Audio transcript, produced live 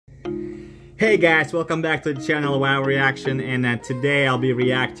Hey guys, welcome back to the channel WoW Reaction, and today I'll be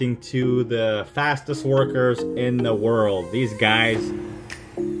reacting to the fastest workers in the world. These guys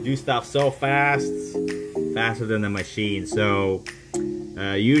do stuff so fast, faster than the machine. So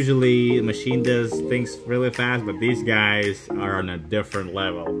usually the machine does things really fast, but these guys are on a different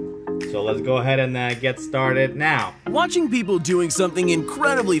level. So let's go ahead and get started now. Watching people doing something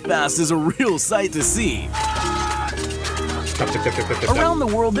incredibly fast is a real sight to see. Around the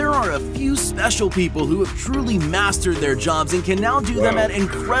world, there are a few special people who have truly mastered their jobs and can now do them at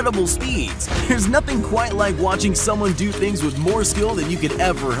incredible speeds. There's nothing quite like watching someone do things with more skill than you could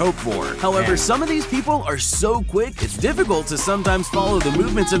ever hope for. However, some of these people are so quick, it's difficult to sometimes follow the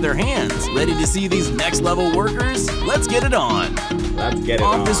movements of their hands. Ready to see these next level workers? Let's get it on. Let's get it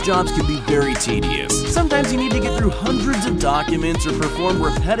on. Office jobs can be very tedious. Sometimes you need to get through hundreds of documents or perform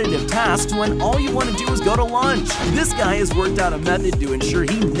repetitive tasks when all you want to do is go to lunch. This guy has worked out a method to ensure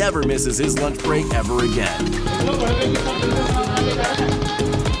he never misses his lunch break ever again.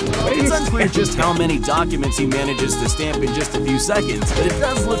 It's unclear just how many documents he manages to stamp in just a few seconds, but it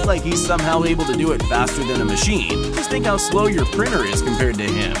does look like he's somehow able to do it faster than a machine. Just think how slow your printer is compared to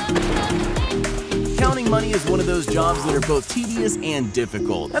him. Counting money is one of those jobs that are both tedious and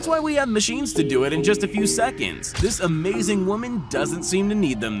difficult. That's why we have machines to do it in just a few seconds. This amazing woman doesn't seem to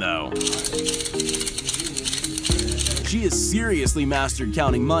need them though. She has seriously mastered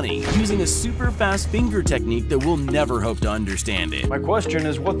counting money, using a super fast finger technique that we'll never hope to understand it. My question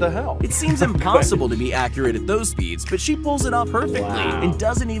is, what the hell? It seems impossible to be accurate at those speeds, but she pulls it off perfectly and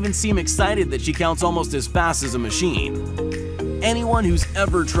doesn't even seem excited that she counts almost as fast as a machine. Anyone who's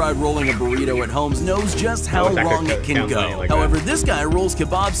ever tried rolling a burrito at home knows just how long it can go. However, this guy rolls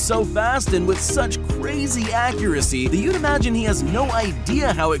kebabs so fast and with such crazy accuracy that you'd imagine he has no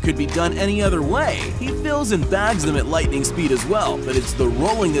idea how it could be done any other way. He fills and bags them at lightning speed as well, but it's the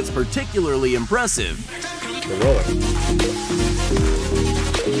rolling that's particularly impressive. The roller.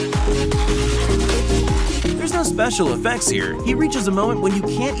 There's no special effects here. He reaches a moment when you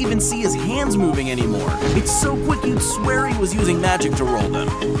can't even see his hands moving anymore. It's so quick you'd swear he was using magic to roll them.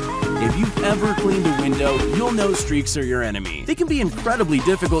 If you've ever cleaned a window, you'll know streaks are your enemy. They can be incredibly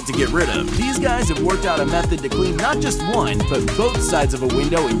difficult to get rid of. These guys have worked out a method to clean not just one, but both sides of a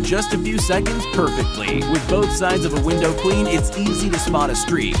window in just a few seconds perfectly. With both sides of a window clean, it's easy to spot a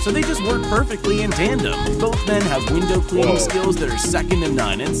streak, so they just work perfectly in tandem. Both men have window cleaning skills that are second to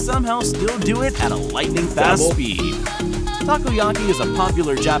none and somehow still do it at a lightning fast speed. Takoyaki is a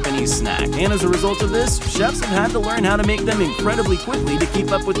popular Japanese snack, and as a result of this, chefs have had to learn how to make them incredibly quickly to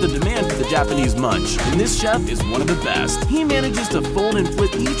keep up with the demand for the Japanese munch. And this chef is one of the best. He manages to fold and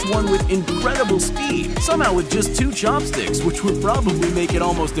flip each one with incredible speed, somehow with just 2 chopsticks, which would probably make it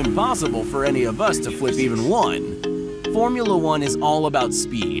almost impossible for any of us to flip even one. Formula 1 is all about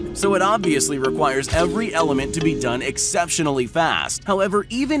speed, so it obviously requires every element to be done exceptionally fast. However,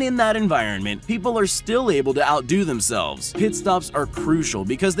 even in that environment, people are still able to outdo themselves. Pit stops are crucial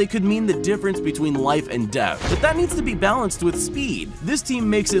because they could mean the difference between life and death, but that needs to be balanced with speed. This team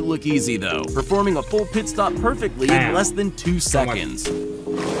makes it look easy though, performing a full pit stop perfectly in less than 2 seconds.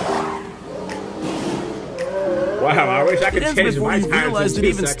 Wow, I wish I could change before my you time realized it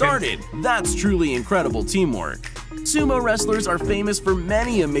even seconds. started. That's truly incredible teamwork. Sumo wrestlers are famous for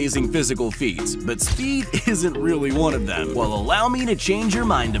many amazing physical feats, but speed isn't really one of them. Well, allow me to change your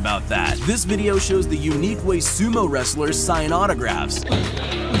mind about that. This video shows the unique way sumo wrestlers sign autographs.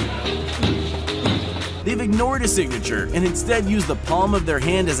 They've ignored a signature and instead used the palm of their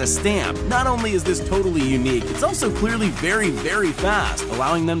hand as a stamp. Not only is this totally unique, it's also clearly very, very fast,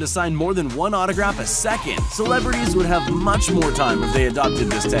 allowing them to sign more than 1 autograph a second. Celebrities would have much more time if they adopted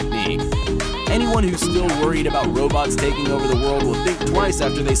this technique. Anyone who's still worried about robots taking over the world will think twice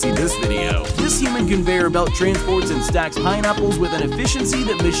after they see this video. This human conveyor belt transports and stacks pineapples with an efficiency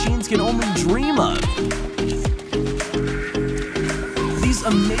that machines can only dream of. These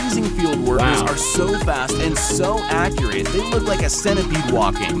amazing field workers are so fast and so accurate, they look like a centipede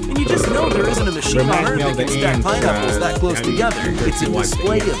walking. And you just know there isn't a machine on Earth that can stack pineapples that close together. It's a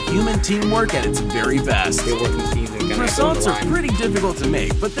display of human teamwork at its very best. Croissants are pretty difficult to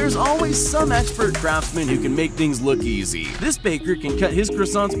make, but there's always some expert craftsman who can make things look easy. This baker can cut his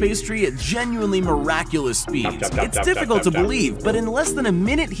croissants pastry at genuinely miraculous speeds. It's difficult to believe, but in less than a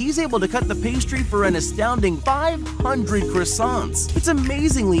minute, he's able to cut the pastry for an astounding 500 croissants. It's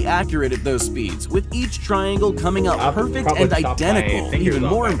amazingly accurate at those speeds, with each triangle coming out perfect and identical. Even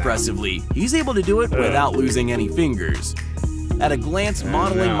more impressively, he's able to do it without losing any fingers. At a glance,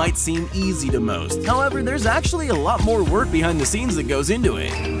 modeling might seem easy to most. However, there's actually a lot more work behind the scenes that goes into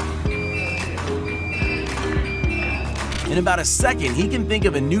it. In about a second, he can think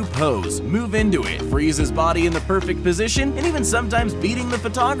of a new pose, move into it, freeze his body in the perfect position, and even sometimes beating the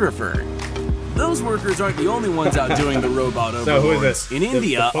photographer. Those workers aren't the only ones out doing the robot overlords. In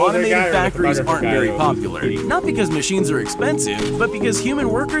India, automated factories aren't very popular. Not because machines are expensive, but because human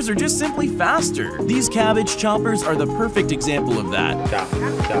workers are just simply faster. These cabbage choppers are the perfect example of that.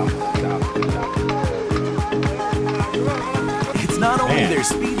 It's not only their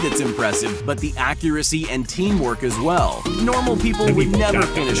speed that's impressive, but the accuracy and teamwork as well. Normal people would never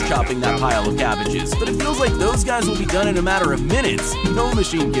finish chopping that pile of cabbages, but it feels like those guys will be done in a matter of minutes. No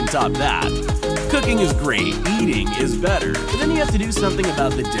machine can top that. Cooking is great, eating is better, but then you have to do something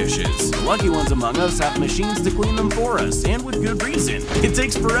about the dishes. The lucky ones among us have machines to clean them for us, and with good reason. It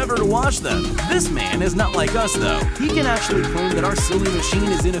takes forever to wash them. This man is not like us though. He can actually claim that our silly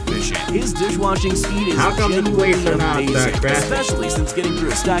machine is inefficient. His dishwashing speed is genuinely amazing, especially since getting through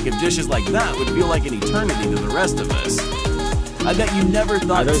a stack of dishes like that would feel like an eternity to the rest of us. I bet you never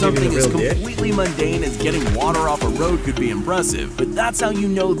thought something as completely mundane as getting water off a road could be impressive, but that's how you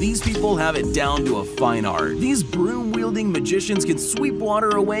know these people have it down to a fine art. These broom-wielding magicians can sweep water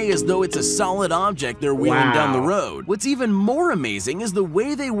away as though it's a solid object they're wheeling down the road. What's even more amazing is the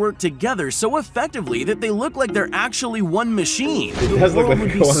way they work together so effectively that they look like they're actually one machine. The world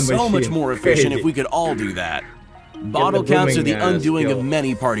would be so much more efficient if we could all do that. Bottle caps are the undoing of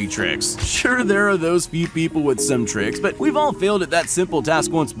many party tricks. Sure, there are those few people with some tricks, but we've all failed at that simple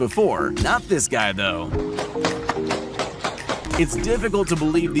task once before. Not this guy, though. It's difficult to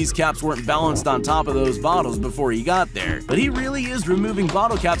believe these caps weren't balanced on top of those bottles before he got there, but he really is removing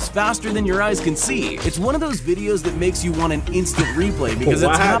bottle caps faster than your eyes can see. It's one of those videos that makes you want an instant replay because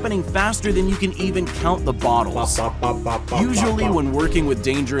it's happening faster than you can even count the bottles. Usually when working with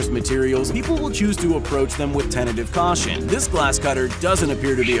dangerous materials, people will choose to approach them with tentative caution. This glass cutter doesn't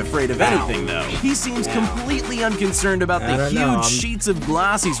appear to be afraid of anything though. He seems completely unconcerned about the huge sheets of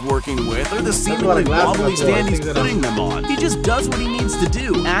glass he's working with or the seemingly wobbly stand he's putting them on. He just does what he needs to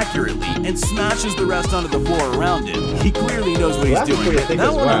do accurately and smashes the rest onto the floor around him. He clearly knows what he's doing.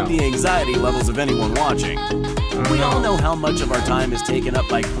 That will up the anxiety levels of anyone watching. We all know how much of our time is taken up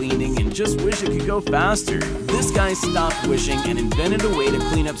by cleaning and just wish it could go faster. This guy stopped wishing and invented a way to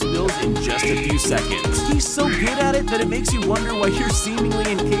clean up spills in just a few seconds. He's so good at it that it makes you wonder why you're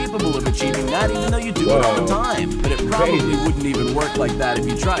seemingly incapable of achieving that even though you do it all the time. But it probably wouldn't even work like that if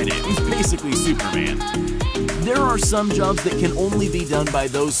you tried it. He's basically Superman. There are some jobs that can only be done by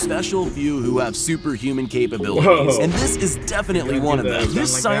those special few who have superhuman capabilities, and this is definitely one of them.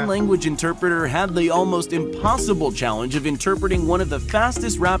 This sign language interpreter had the almost impossible challenge of interpreting one of the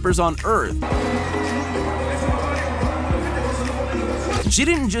fastest rappers on Earth. She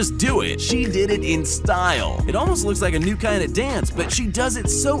didn't just do it, she did it in style. It almost looks like a new kind of dance, but she does it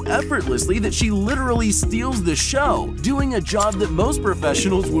so effortlessly that she literally steals the show, doing a job that most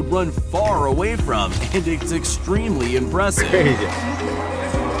professionals would run far away from, and it's extremely impressive.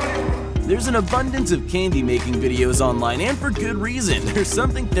 There's an abundance of candy making videos online, and for good reason. There's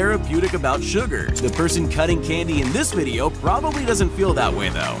something therapeutic about sugar. The person cutting candy in this video probably doesn't feel that way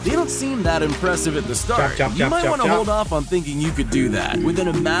though. They don't seem that impressive at the start. You might want to hold off on thinking you could do that. Within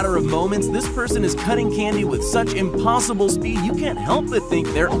a matter of moments, this person is cutting candy with such impossible speed you can't help but think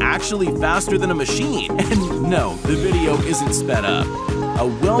they're actually faster than a machine. And no, the video isn't sped up. A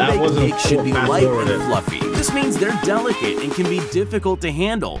well-baked cake should be light and fluffy. This means they're delicate and can be difficult to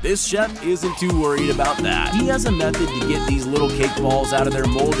handle. This chef isn't too worried about that. He has a method to get these little cake balls out of their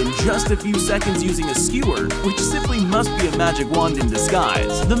mold in just a few seconds using a skewer, which simply must be a magic wand in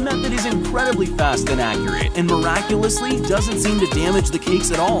disguise. The method is incredibly fast and accurate, and miraculously doesn't seem to damage the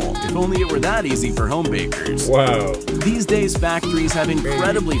cakes at all. If only it were that easy for home bakers. Wow. These days, factories have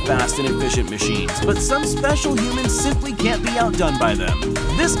incredibly fast and efficient machines, but some special humans simply can't be outdone by them.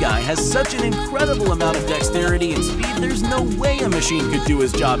 This guy has such an incredible amount of dexterity and speed, there's no way a machine could do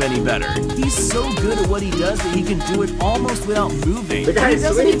his job any better. He's so good at what he does that he can do it almost without moving. He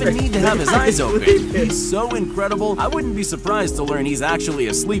doesn't even need to have his eyes open. He's so incredible, I wouldn't be surprised to learn he's actually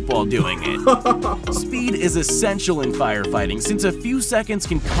asleep while doing it. Speed is essential in firefighting, since a few seconds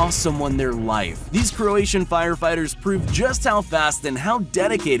can cost someone their life. These Croatian firefighters prove just how fast and how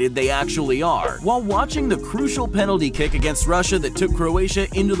dedicated they actually are. While watching the crucial penalty kick against Russia that took Croatia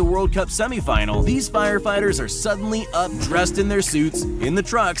into the World Cup semifinal, these firefighters are suddenly up, dressed in their suits, in the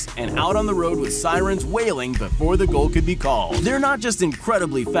trucks, and out on the road with sirens wailing before the goal could be called. They're not just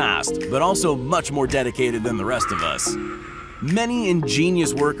incredibly fast, but also much more dedicated than the rest of us. Many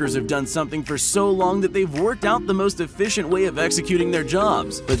ingenious workers have done something for so long that they've worked out the most efficient way of executing their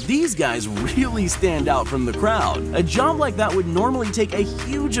jobs. But these guys really stand out from the crowd. A job like that would normally take a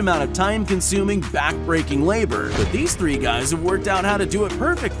huge amount of time-consuming, back-breaking labor. But these three guys have worked out how to do it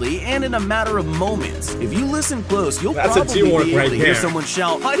perfectly and in a matter of moments. If you listen close, you'll probably be able to hear someone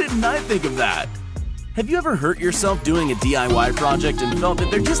shout, "Why didn't I think of that?" Have you ever hurt yourself doing a DIY project and felt that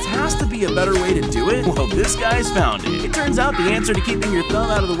there just has to be a better way to do it? Well, this guy's found it. It turns out the answer to keeping your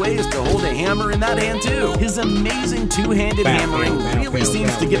thumb out of the way is to hold a hammer in that hand too. His amazing two-handed hammering really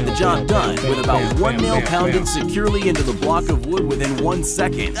seems to get the job done, with about one nail pounded securely into the block of wood within 1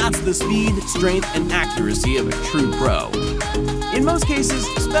 second. That's the speed, strength, and accuracy of a true pro. In most cases,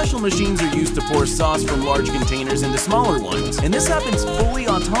 special machines are used to pour sauce from large containers into smaller ones, and this happens fully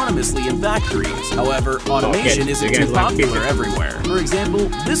autonomously in factories. However, automation isn't too popular everywhere. For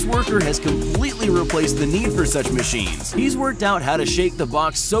example, this worker has completely replaced the need for such machines. He's worked out how to shake the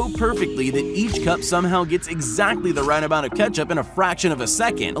box so perfectly that each cup somehow gets exactly the right amount of ketchup in a fraction of a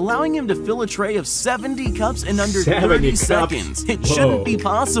second, allowing him to fill a tray of 70 cups in under 30 seconds. It shouldn't be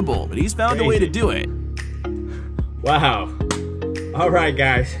possible, but he's found a way to do it. Wow. Alright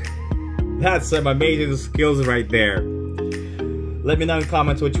guys, that's some amazing skills right there. Let me know in the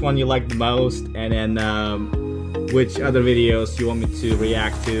comments which one you like the most, and then which other videos you want me to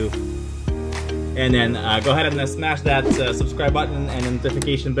react to. And then go ahead and smash that subscribe button and the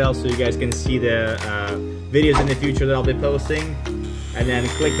notification bell so you guys can see the videos in the future that I'll be posting. And then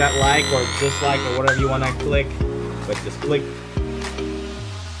click that like or dislike or whatever you want to click, but just click